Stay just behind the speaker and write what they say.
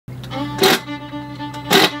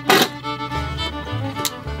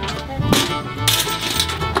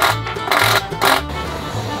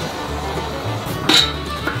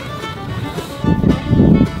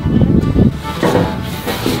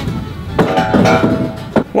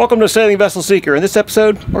Welcome to Sailing Vessel Seeker. In this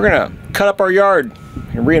episode, we're going to cut up our yard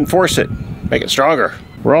and reinforce it, make it stronger.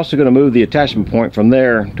 We're also going to move the attachment point from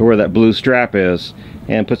there to where that blue strap is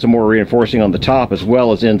and put some more reinforcing on the top as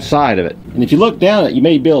well as inside of it. And if you look down it, you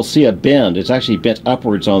may be able to see a bend. It's actually bent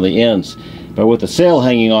upwards on the ends, but with the sail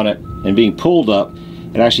hanging on it and being pulled up,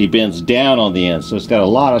 it actually bends down on the end, so it's got a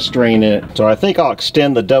lot of strain in it. So I think I'll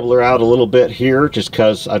extend the doubler out a little bit here just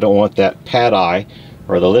because I don't want that pad eye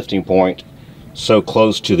or the lifting point so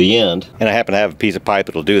close to the end. And I happen to have a piece of pipe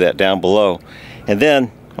that'll do that down below. And then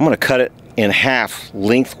I'm going to cut it in half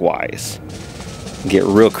lengthwise and get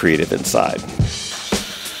real creative inside.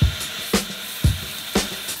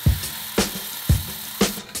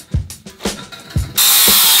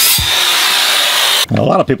 Now, a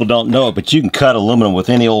lot of people don't know it, but you can cut aluminum with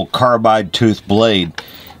any old carbide tooth blade.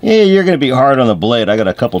 Yeah, you're going to be hard on the blade. I got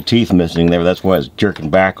a couple teeth missing there. That's why it's jerking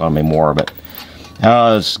back on me more, but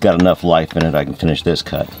it's got enough life in it I can finish this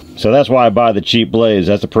cut. So that's why I buy the cheap blades.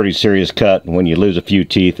 That's a pretty serious cut, and when you lose a few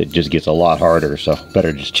teeth it just gets a lot harder, so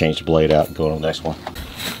better just change the blade out and go to the next one.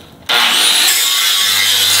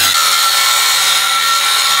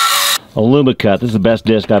 Alumicut. This is the best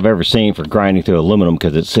disc I've ever seen for grinding through aluminum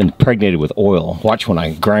because it's impregnated with oil. Watch when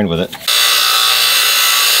I grind with it.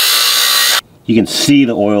 You can see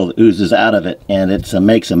the oil that oozes out of it, and it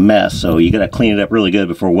makes a mess, so you gotta clean it up really good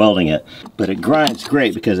before welding it. But it grinds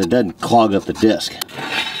great because it doesn't clog up the disc.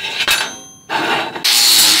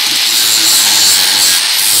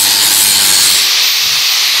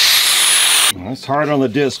 It's hard on the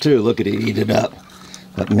disc too. Look at it eat it up.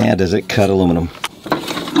 But man, does it cut aluminum.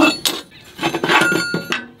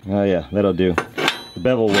 Oh yeah, that'll do. The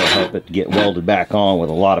bevel will help it get welded back on with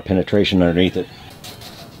a lot of penetration underneath it.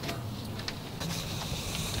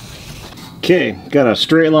 Okay, got a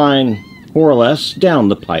straight line, more or less, down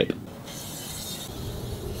the pipe.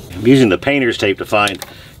 I'm using the painter's tape to find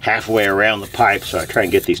halfway around the pipe, so I try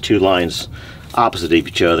and get these two lines opposite of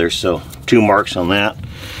each other, so 2 marks on that.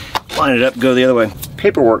 Line it up, go the other way.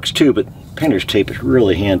 Paper works too, but painter's tape is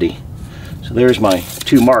really handy. So there's my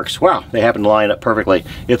 2 marks. Wow, they happen to line up perfectly.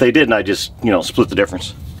 If they didn't, I just, split the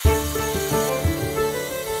difference.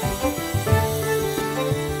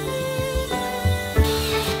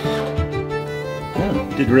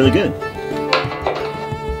 Yeah, did really good.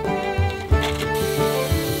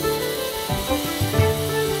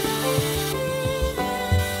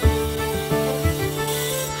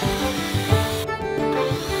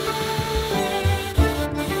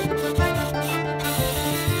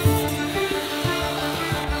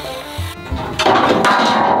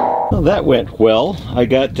 That went well. I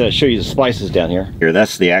got to show you the splices down here.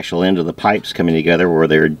 That's the actual end of the pipes coming together where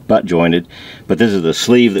they're butt jointed, but this is the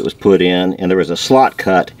sleeve that was put in, and there was a slot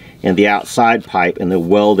cut in the outside pipe and then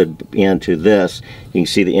welded into this. You can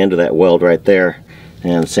see the end of that weld right there,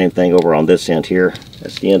 and the same thing over on this end here.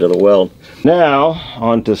 That's the end of the weld. Now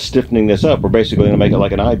on to stiffening this up. We're basically going to make it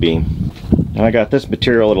like an I-beam. And I got this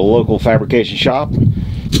material at a local fabrication shop.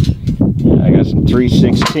 I got some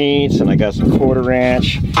 3/16 and I got some 1/4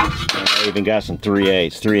 inch. I even got some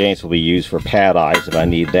 3/8. 3/8 will be used for pad eyes if I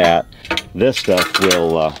need that. This stuff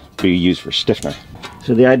will be used for stiffener.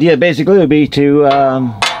 So the idea basically would be to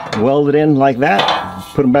weld it in like that,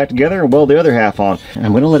 put them back together and weld the other half on.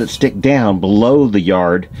 I'm going to let it stick down below the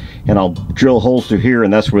yard, and I'll drill holes through here,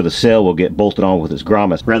 and that's where the sail will get bolted on with its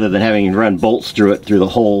grommets. Rather than having to run bolts through it through the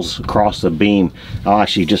holes across the beam, I'll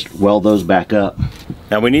actually just weld those back up.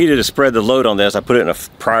 Now we needed to spread the load on this. I put it in a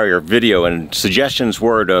prior video, and suggestions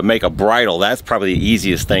were to make a bridle. That's probably the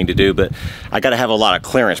easiest thing to do, but I got to have a lot of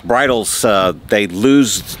clearance. Bridles, they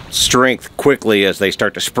lose strength quickly as they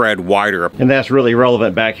start to spread wider. And that's really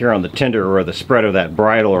relevant back here on the tender, where the spread of that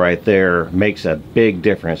bridle right there makes a big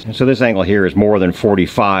difference. And so this angle here is more than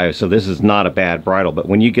 45, so this is not a bad bridle. But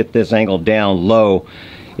when you get this angle down low,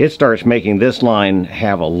 it starts making this line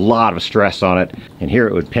have a lot of stress on it, and here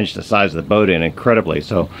it would pinch the size of the boat in incredibly.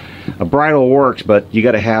 So a bridle works, but you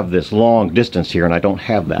got to have this long distance here, and I don't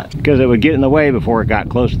have that because it would get in the way before it got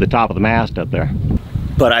close to the top of the mast up there.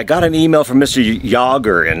 But I got an email from Mr.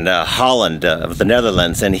 Ypke in Holland of the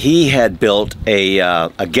Netherlands, and he had built a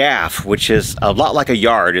gaff, which is a lot like a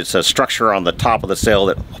yard. It's a structure on the top of the sail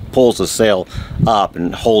that pulls the sail up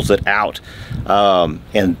and holds it out,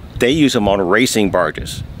 and they use them on racing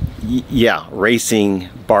barges. Yeah, racing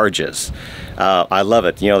barges. I love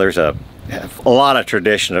it. There's a lot of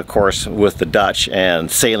tradition, of course, with the Dutch and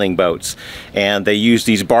sailing boats, and they use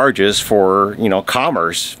these barges for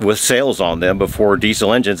commerce with sails on them before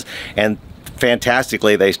diesel engines. And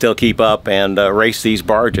fantastically they still keep up and race these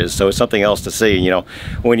barges. So it's something else to see. You know,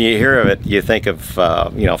 when you hear of it, you think of,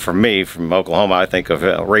 you know, for me from Oklahoma, I think of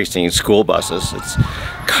racing school buses. It's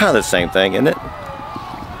kind of the same thing, isn't it?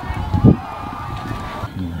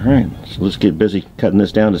 Alright, so let's get busy cutting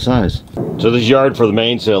this down to size. So this yard for the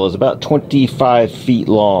mainsail is about 25 feet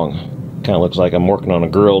long. Kind of looks like I'm working on a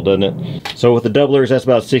grill, doesn't it? So with the doublers, that's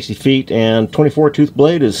about 60 feet, and 24 tooth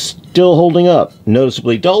blade is still holding up.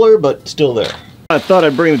 Noticeably duller, but still there. I thought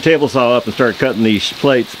I'd bring the table saw up and start cutting these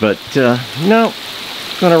plates, but no,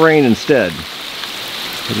 it's gonna rain instead.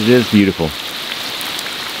 But it is beautiful.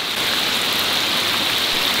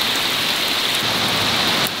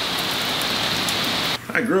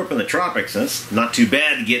 I grew up in the tropics, and it's not too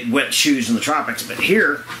bad to get wet shoes in the tropics, but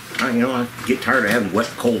here, you know, I get tired of having wet,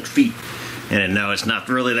 cold feet. And no, it's not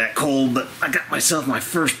really that cold, but I got myself my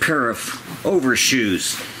first pair of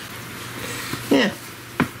overshoes. Yeah,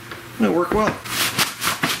 it'll work well.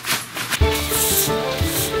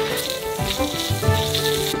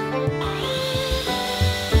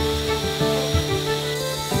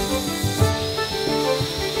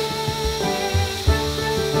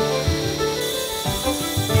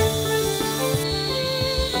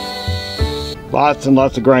 Lots and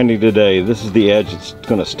lots of grinding today. This is the edge that's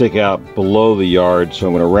going to stick out below the yard, so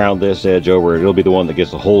I'm going to round this edge over. It'll be the one that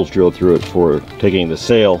gets the holes drilled through it for taking the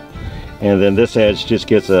sail, and then this edge just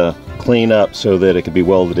gets a clean up so that it can be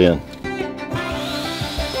welded in.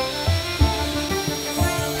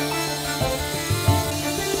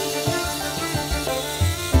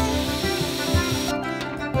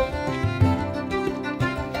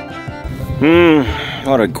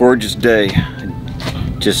 What a gorgeous day.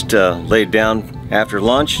 Just laid down after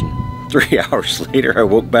lunch, and 3 hours later I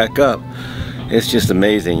woke back up. It's just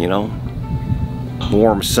amazing, you know.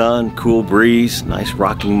 Warm sun, cool breeze, nice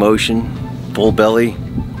rocking motion, full belly.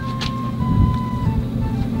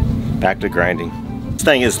 Back to grinding. This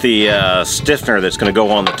thing is the stiffener that's going to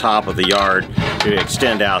go on the top of the yard to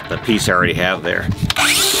extend out the piece I already have there.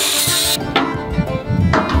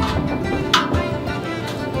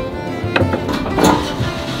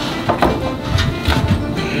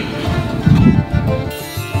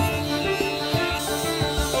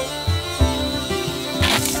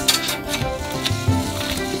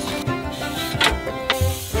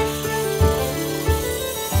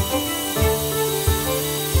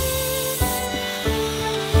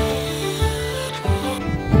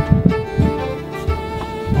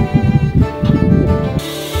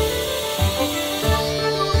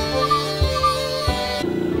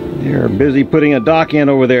 They're busy putting a dock in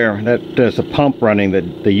over there. That's a pump running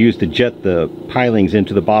that they use to jet the pilings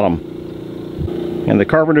into the bottom. And the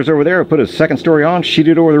carpenters over there have put a second story on,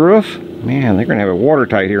 sheeted over the roof. Man, they're going to have it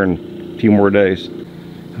watertight here in a few more days.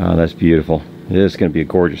 Oh, that's beautiful. It is going to be a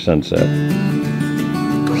gorgeous sunset.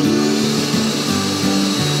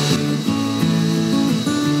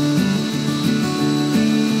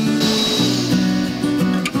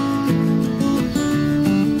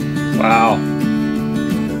 Wow.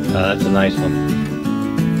 That's a nice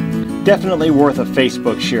one. Definitely worth a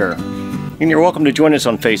Facebook share. And you're welcome to join us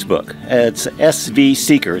on Facebook. It's SV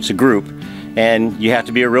Seeker. It's a group, and you have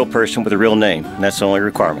to be a real person with a real name. And that's the only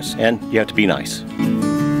requirements. And you have to be nice.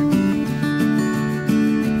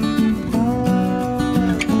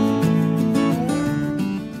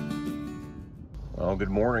 Well, good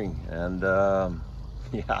morning. And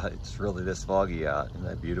yeah, it's really this foggy out. Isn't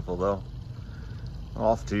that beautiful though?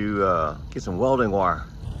 Off to get some welding wire.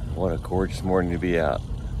 What a gorgeous morning to be out.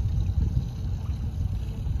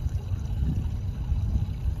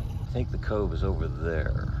 I think the cove is over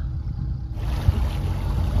there.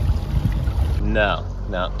 No,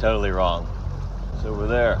 totally wrong. It's over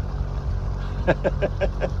there.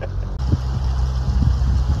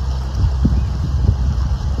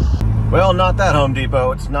 Well, not that Home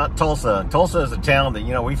Depot. It's not Tulsa. Tulsa is a town that,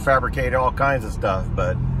 you know, we fabricate all kinds of stuff,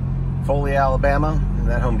 but Foley, Alabama, and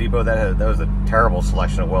that Home Depot, that was a terrible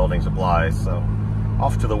selection of welding supplies. So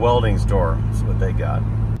off to the welding store. That's what they got.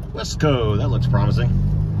 Let's go. That looks promising.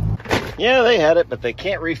 Yeah, they had it, but they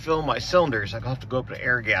can't refill my cylinders. I'll have to go up to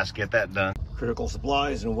air gas, get that done. Critical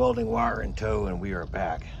supplies and welding wire in tow, and we are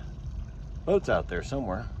back. Boat's out there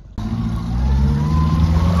somewhere.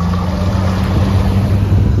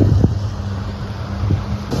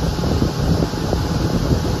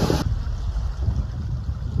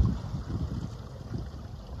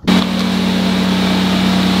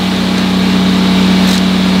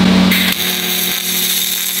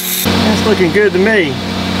 Looking good to me.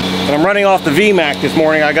 And I'm running off the VMAC this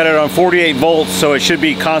morning. I got it on 48 volts, so it should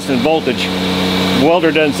be constant voltage.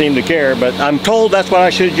 welder doesn't seem to care, but I'm told that's what I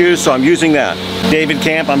should use, so I'm using that. David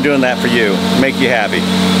Camp, I'm doing that for you. Make you happy.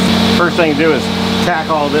 First thing to do is tack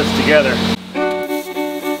all this together.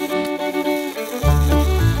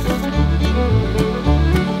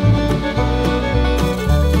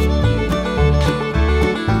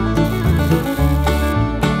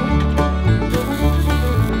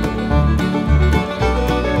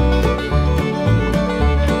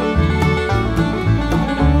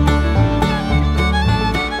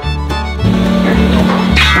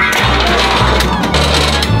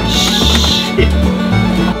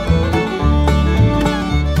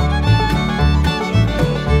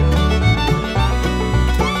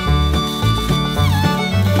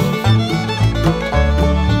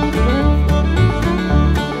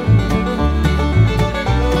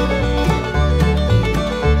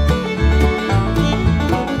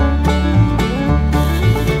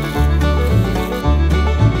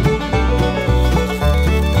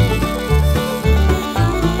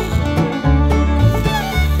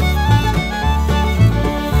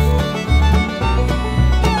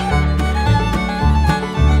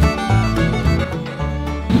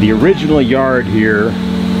 The original yard here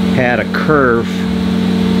had a curve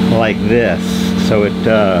like this, so it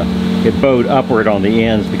bowed upward on the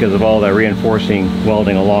ends because of all the reinforcing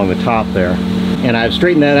welding along the top there. And I've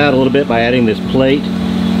straightened that out a little bit by adding this plate,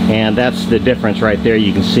 and that's the difference right there.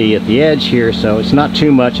 You can see at the edge here, so it's not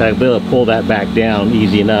too much. I'll be able to pull that back down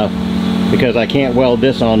easy enough because I can't weld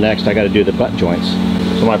this on next. I got to do the butt joints.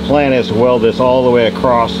 So my plan is to weld this all the way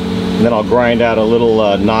across, and then I'll grind out a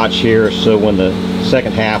little notch here so when the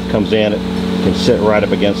second half comes in, it can sit right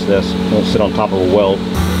up against this. It won't sit on top of a weld.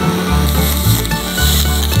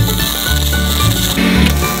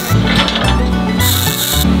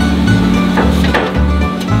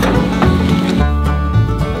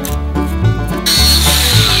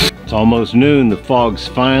 It's almost noon. The fog's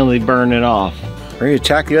finally burning off. Ready to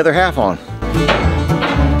tack the other half on.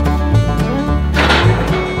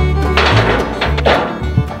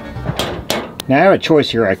 Now I have a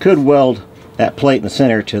choice here. I could weld that plate in the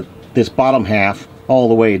center to this bottom half all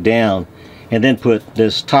the way down and then put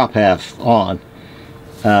this top half on.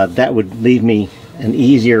 That would leave me an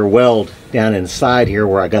easier weld down inside here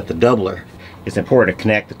where I got the doubler. It's important to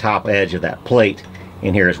connect the top edge of that plate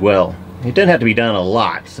in here as well. It doesn't have to be done a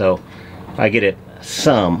lot, so if I get it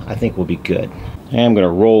some, I think we'll be good. I'm going to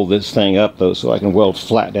roll this thing up though so I can weld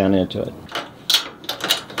flat down into it.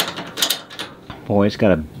 Boy, it's got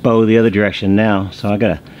to bow the other direction now, so I got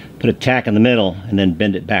to put a tack in the middle and then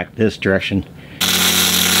bend it back this direction.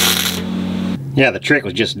 Yeah, the trick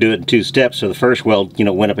was just do it in 2 steps. So the first weld,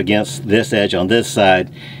 went up against this edge on this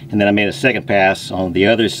side, and then I made a second pass on the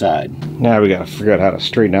other side. Now we got to figure out how to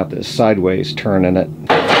straighten out this sideways turn in it.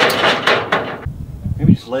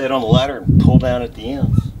 Maybe just lay it on the ladder and pull down at the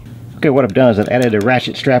ends. Okay, what I've done is I've added a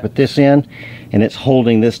ratchet strap at this end, and it's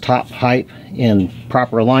holding this top pipe in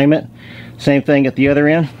proper alignment. Same thing at the other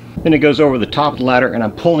end. Then it goes over the top of the ladder, and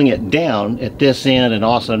I'm pulling it down at this end, and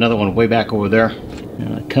also another one way back over there.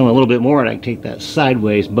 And I come a little bit more, and I can take that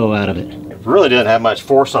sideways bow out of it. It really doesn't have much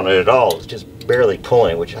force on it at all. It's just barely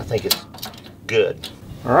pulling, which I think is good.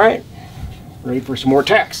 All right, ready for some more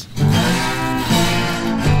tacks.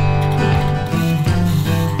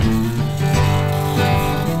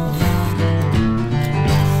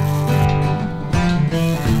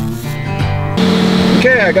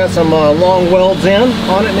 Okay, I got some long welds in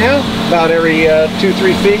on it now, about every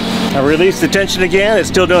 2-3 feet. I released the tension again, it's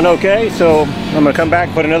still doing okay, so I'm going to come back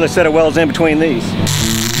and put another set of welds in between these.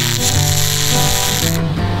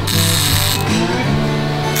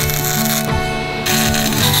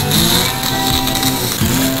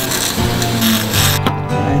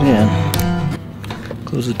 Right in.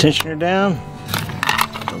 Close the tensioner down,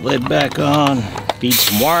 put the lid back on, feed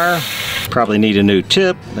some wire. Probably need a new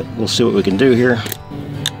tip, but we'll see what we can do here.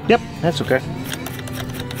 Yep, that's okay.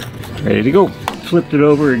 Ready to go. Flipped it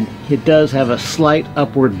over, and it does have a slight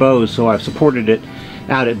upward bow, so I've supported it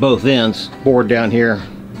out at both ends. Board down here,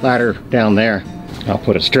 ladder down there. I'll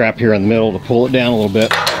put a strap here in the middle to pull it down a little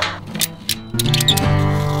bit.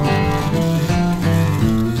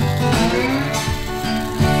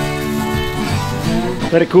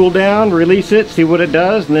 Let it cool down, release it, see what it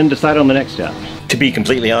does, and then decide on the next step. To be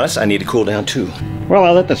completely honest, I need to cool down too. Well, I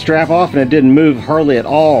let the strap off and it didn't move hardly at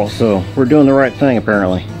all, so we're doing the right thing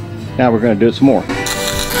apparently. Now we're going to do it some more.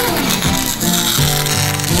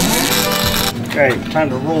 Okay, time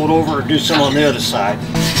to roll it over and do some on the other side.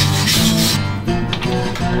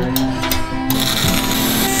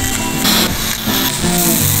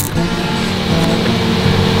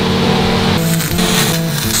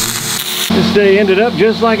 This day ended up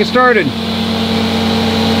just like it started.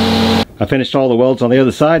 I finished all the welds on the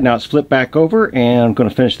other side. Now it's flipped back over and I'm going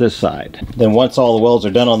to finish this side. Then once all the welds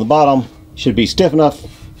are done on the bottom, should be stiff enough,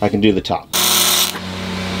 I can do the top.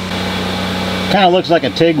 Kind of looks like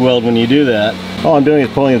a TIG weld when you do that. All I'm doing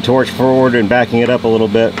is pulling the torch forward and backing it up a little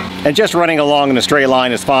bit. And just running along in a straight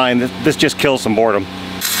line is fine. This just kills some boredom.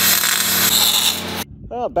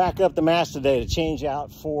 Well, back up the mast today to change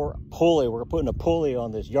out for pulley. We're putting a pulley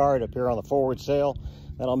on this yard up here on the forward sail.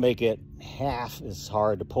 That'll make it half as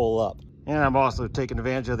hard to pull up. And I'm also taking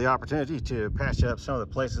advantage of the opportunity to patch up some of the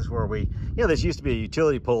places where this used to be a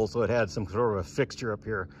utility pole, so it had some sort of a fixture up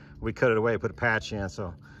here. We cut it away, put a patch in,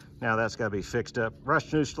 so now that's got to be fixed up.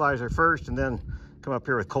 Rust neutralizer first, and then come up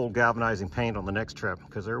here with cold galvanizing paint on the next trip,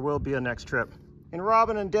 because there will be a next trip. And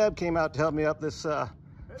Robin and Deb came out to help me up this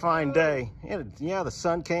fine day. And yeah, the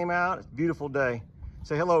sun came out. It's a beautiful day.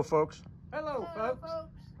 Say hello, folks. Hello, folks.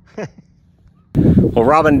 Well,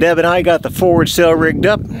 Robin, Deb, and I got the forward sail rigged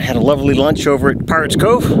up, had a lovely lunch over at Pirates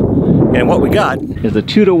Cove, and what we got is a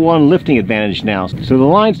 2-to-1 lifting advantage now. So the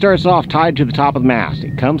line starts off tied to the top of the mast.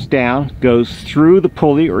 It comes down, goes through the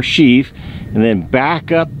pulley or sheave, and then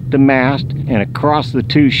back up the mast and across the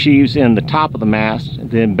 2 sheaves in the top of the mast, and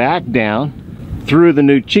then back down through the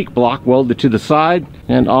new cheek block welded to the side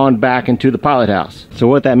and on back into the pilot house. So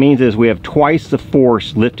what that means is we have twice the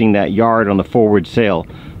force lifting that yard on the forward sail,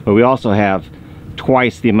 but we also have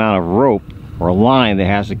twice the amount of rope or line that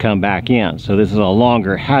has to come back in. So this is a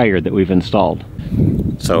longer halyard that we've installed.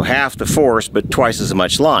 So half the force, but twice as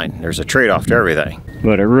much line. There's a trade-off to everything.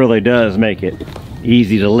 But it really does make it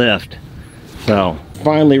easy to lift. So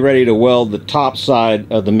finally ready to weld the top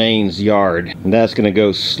side of the mains yard. And that's gonna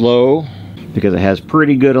go slow because it has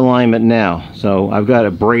pretty good alignment now. So I've got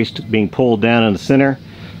it braced being pulled down in the center,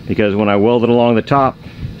 because when I weld it along the top,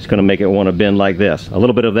 it's gonna make it want to bend like this. A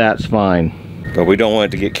little bit of that's fine, but we don't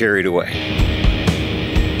want it to get carried away.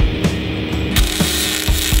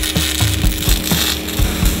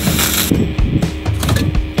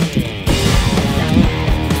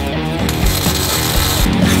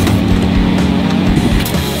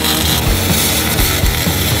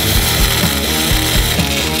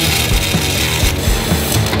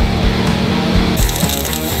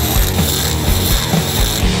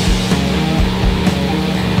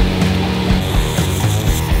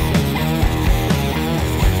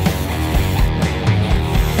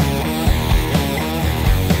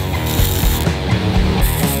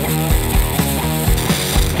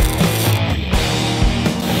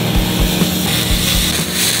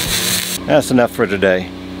 That's enough for today.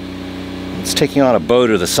 It's taking on a bow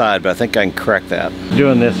to the side, but I think I can correct that.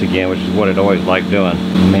 Doing this again, which is what I'd always liked doing.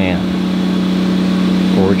 Man,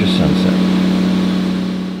 gorgeous sunset.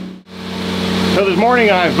 So this morning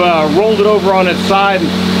I've rolled it over on its side,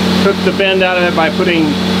 took the bend out of it by putting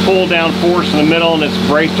pull down force in the middle, and it's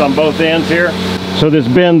braced on both ends here. So this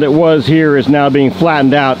bend that was here is now being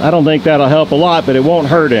flattened out. I don't think that'll help a lot, but it won't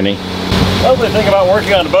hurt any. The other thing about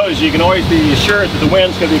working on the boat is you can always be assured that the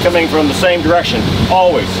wind's going to be coming from the same direction,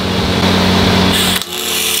 always.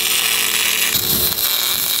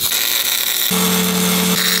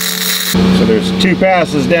 So there's 2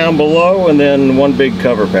 passes down below and then 1 big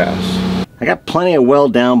cover pass. I got plenty of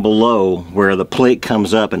weld down below where the plate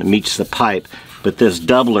comes up and it meets the pipe, but this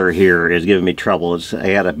doubler here is giving me trouble. I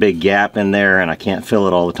had a big gap in there and I can't fill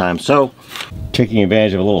it all the time. So taking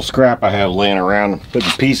advantage of a little scrap I have laying around, putting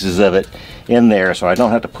pieces of it in there so I don't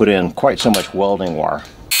have to put in quite so much welding wire.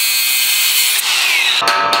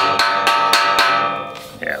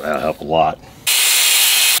 Yeah, that'll help a lot.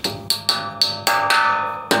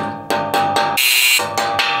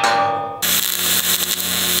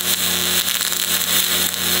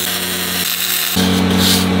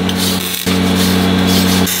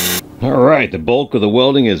 Alright, the bulk of the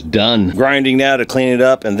welding is done. Grinding now to clean it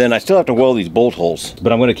up, and then I still have to weld these bolt holes.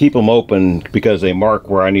 But I'm going to keep them open because they mark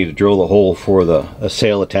where I need to drill the hole for a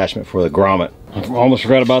sail attachment for the grommet. I almost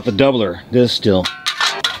forgot about the doubler. This still.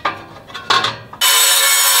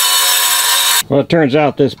 Well, it turns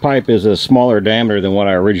out this pipe is a smaller diameter than what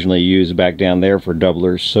I originally used back down there for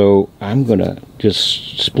doublers, so I'm going to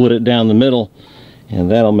just split it down the middle, and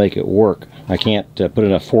that'll make it work. I can't put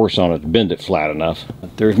enough force on it to bend it flat enough.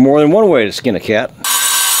 There's more than one way to skin a cat.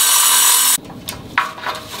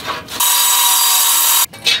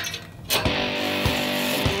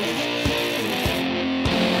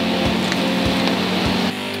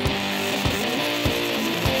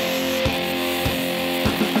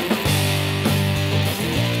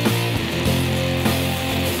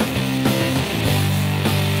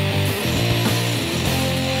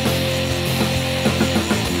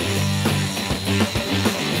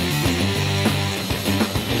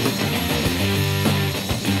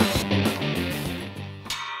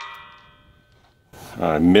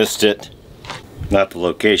 I missed it. Not the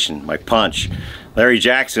location, my punch. Larry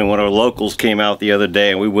Jackson, one of our locals, came out the other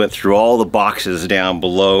day and we went through all the boxes down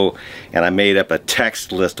below and I made up a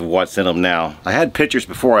text list of what's in them now. I had pictures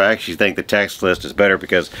before. I actually think the text list is better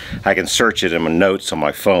because I can search it in my notes on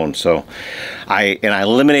my phone. So I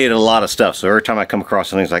eliminated a lot of stuff. So every time I come across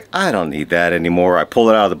something, it's like, I don't need that anymore. I pull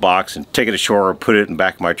it out of the box and take it ashore, put it in the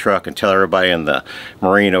back of my truck and tell everybody in the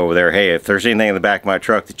marine over there, hey, if there's anything in the back of my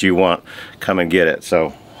truck that you want, come and get it.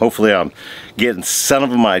 So hopefully I'm getting some of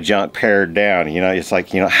my junk pared down. You know, it's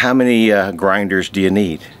like, you know, how many grinders do you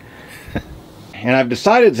need? And I've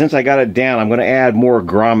decided since I got it down, I'm going to add more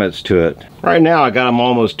grommets to it. Right now I got them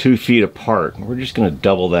almost 2 feet apart. We're just going to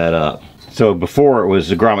double that up. So before it was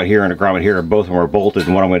a grommet here and a grommet here, both of them are bolted,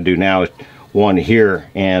 and what I'm going to do now is one here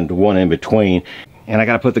and one in between. And I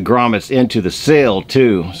got to put the grommets into the sail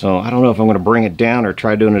too. So I don't know if I'm going to bring it down or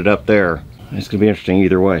try doing it up there. It's going to be interesting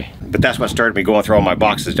either way. But that's what started me going through all my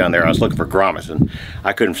boxes down there. I was looking for grommets and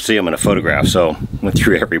I couldn't see them in a photograph, so went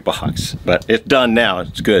through every box. But it's done now.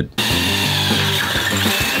 It's good.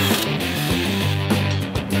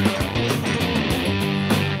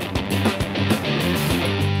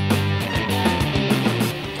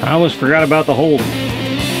 I almost forgot about the hold.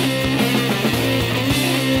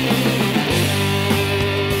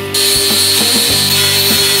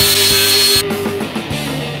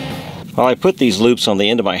 Well, I put these loops on the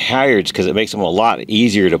end of my halyards because it makes them a lot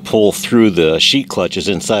easier to pull through the sheet clutches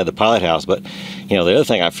inside the pilot house. But, you know, the other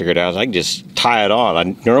thing I figured out is I can just tie it on.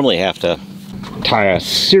 I normally have to tie a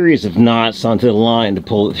series of knots onto the line to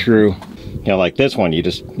pull it through. You know, like this one, you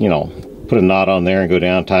just, you know, put a knot on there and go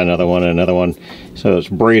down, tie another one and another one. So it's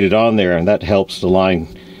braided on there, and that helps the line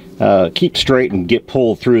keep straight and get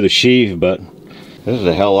pulled through the sheave. But this is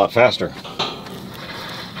a hell of a lot faster.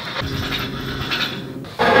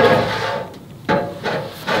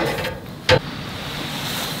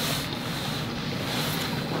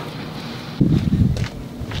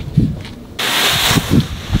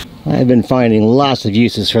 I've been finding lots of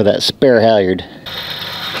uses for that spare halyard.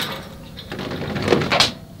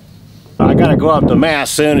 I gotta go up to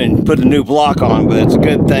mast soon and put a new block on, but it's a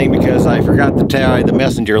good thing because I forgot to tie the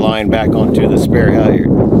messenger line back onto the spare halyard.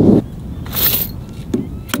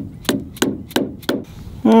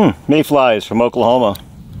 Mayflies from Oklahoma.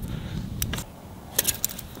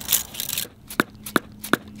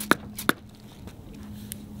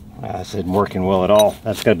 This isn't working well at all.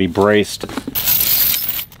 That's gotta be braced.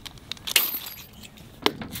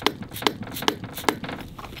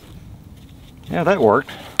 Yeah, that worked.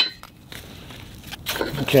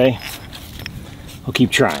 Okay, I'll keep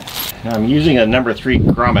trying. Now, I'm using a number 3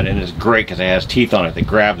 grommet, and it's great because it has teeth on it that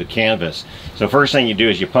grab the canvas. So first thing you do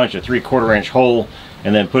is you punch a 3/4 inch hole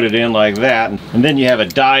and then put it in like that, and then you have a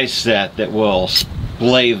die set that will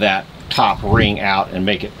splay that top ring out and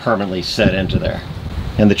make it permanently set into there.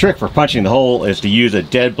 And the trick for punching the hole is to use a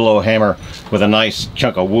dead blow hammer with a nice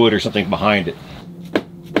chunk of wood or something behind it.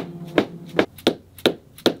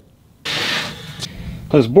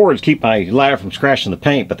 Those boards keep my ladder from scratching the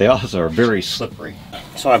paint, but they also are very slippery.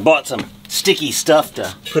 So I bought some sticky stuff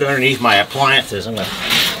to put underneath my appliances. I'm going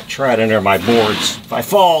to try it under my boards. If I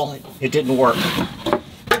fall, it didn't work.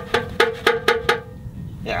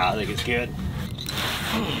 Yeah, I think it's good.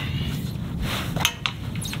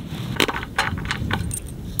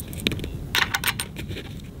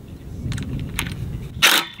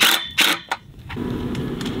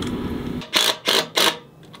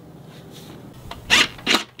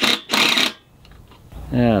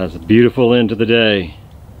 Yeah, that's a beautiful end to the day.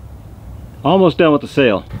 Almost done with the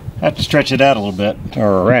sail. I have to stretch it out a little bit,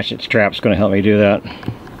 or a ratchet strap's going to help me do that.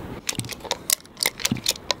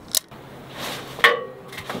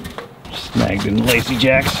 Snagged in lacy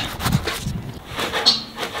jacks.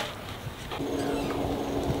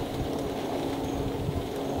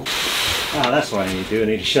 Ah, that's what I need to do. I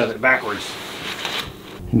need to shove it backwards.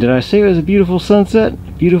 And did I say it was a beautiful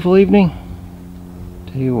sunset? Beautiful evening?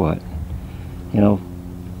 Tell you what, you know,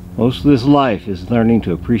 most of this life is learning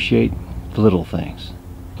to appreciate the little things.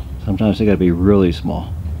 Sometimes they gotta be really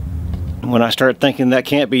small. When I start thinking that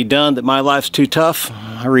can't be done, that my life's too tough,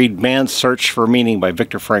 I read Man's Search for Meaning by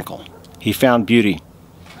Viktor Frankl. He found beauty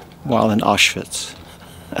while in Auschwitz.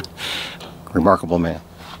 Remarkable man.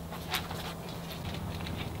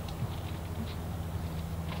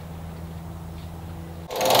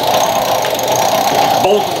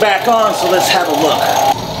 Bolted back on, so let's have a look.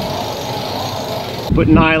 Put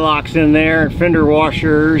nylocks in there, fender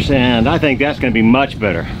washers, and I think that's going to be much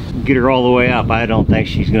better. get her all the way up. I don't think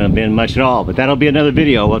she's going to bend much at all, but that'll be another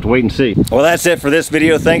video. We'll have to wait and see. Well, that's it for this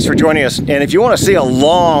video. Thanks for joining us. And if you want to see a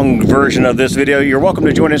long version of this video, you're welcome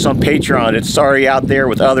to join us on Patreon. It's already out there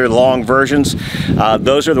with other long versions.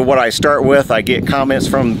 Those are what I start with. I get comments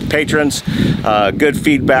from patrons, good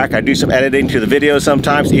feedback. I do some editing to the videos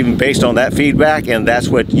sometimes, even based on that feedback, and that's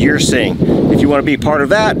what you're seeing. If you want to be part of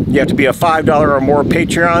that, you have to be a $5 or more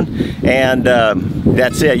Patreon, and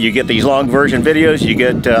that's it. You get these long version videos. You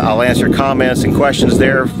get I'll answer comments and questions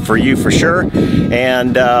there for you for sure,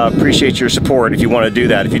 and appreciate your support if you want to do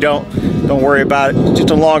that. If you don't worry about it. It's just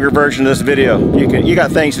a longer version of this video. You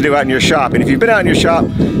got things to do out in your shop, and if you've been out in your shop,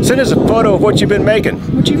 send us a photo of what you've been making.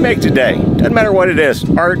 What you make today. Doesn't matter what it is.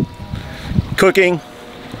 Art, cooking.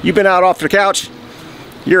 You've been out off the couch.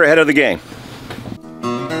 You're ahead of the game.